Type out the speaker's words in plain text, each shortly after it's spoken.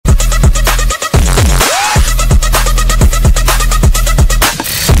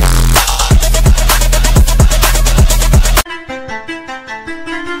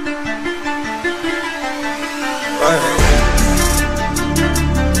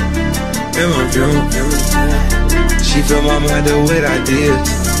in my view. She fill my mind up with ideas.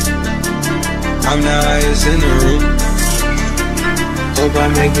 I'm the highest in the room. Hope I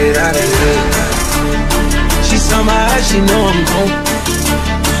make it out of here. She saw my eyes, she know I'm home.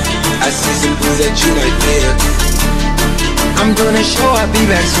 I see some things that you like there. I'm gonna show, I'll be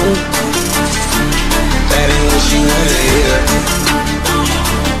back soon. That ain't what she wanna hear.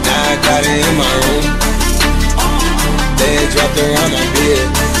 Now I got it in my room. They had dropped around my bed.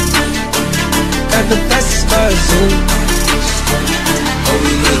 Got the fastest car soon. Oh,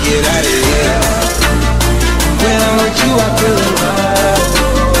 we make it out of here. When I'm with you, I feel alive.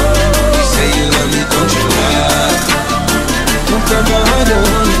 You say you love me, don't you lie. Don't throw my heart on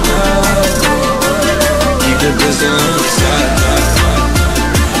you now. Keep the pistol on the side.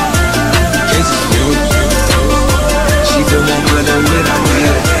 Can't see you. She feel my mind up with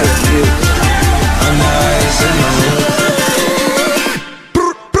ideas. I'm the highest in my room.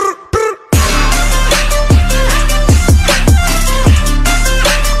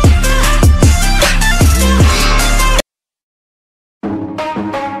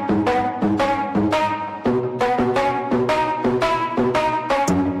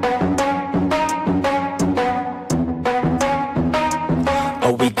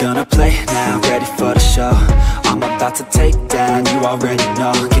 To take down, you already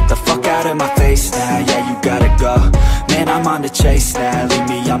know. Get the fuck out of my face now, yeah, you gotta go. Man, I'm on the chase now, leave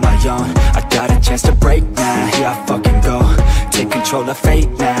me on my own. I got a chance to break now, here I fucking go. Take control of fate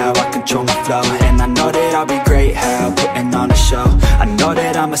now, I control my flow. And I know that I'll be great, how, putting on a show. I know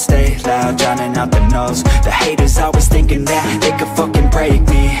that I'ma stay loud, drowning out the noise. The haters always thinking that they could fucking break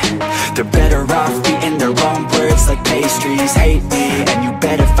me. They're better off eating their own words like pastries. Hate me, and you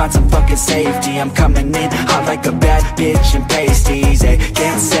better find some fucking safety. I'm coming in hot like a bad bitch and pasties. They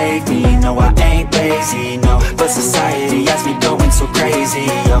can't save me, no I ain't lazy, no. But society has me going so crazy,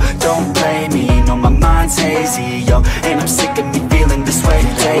 yo. Don't blame me, no my mind's hazy, yo. And I'm sick of me feeling this way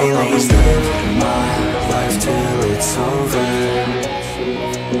daily. I'll always live my life till it's over,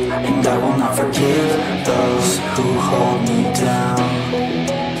 and I will not forgive those who hold me down.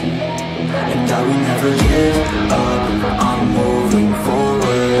 And I will never give up, I'm moving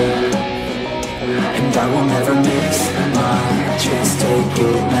forward. And I will never miss my chance, take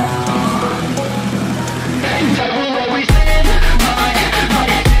it now. And I will always live my life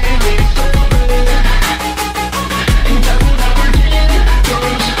till it's over. And I will never give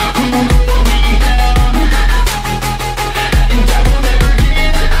those who hold me down. And I will never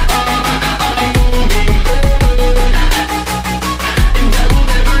give up, I'm moving forward. And I will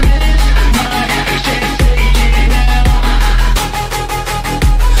never miss my chance, take it now.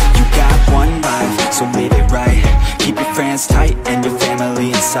 You got one life, so live it right. Keep your friends tight and your family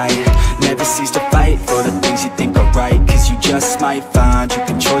in sight. Never cease to fight for the things you think are right. Cause you just might find you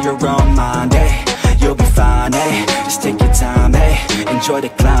control your own mind, eh? You'll be fine, eh? Just take your time, eh? Enjoy the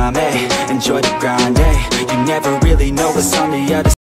climb, eh? Enjoy the grind, eh? You never really know what's on the other side.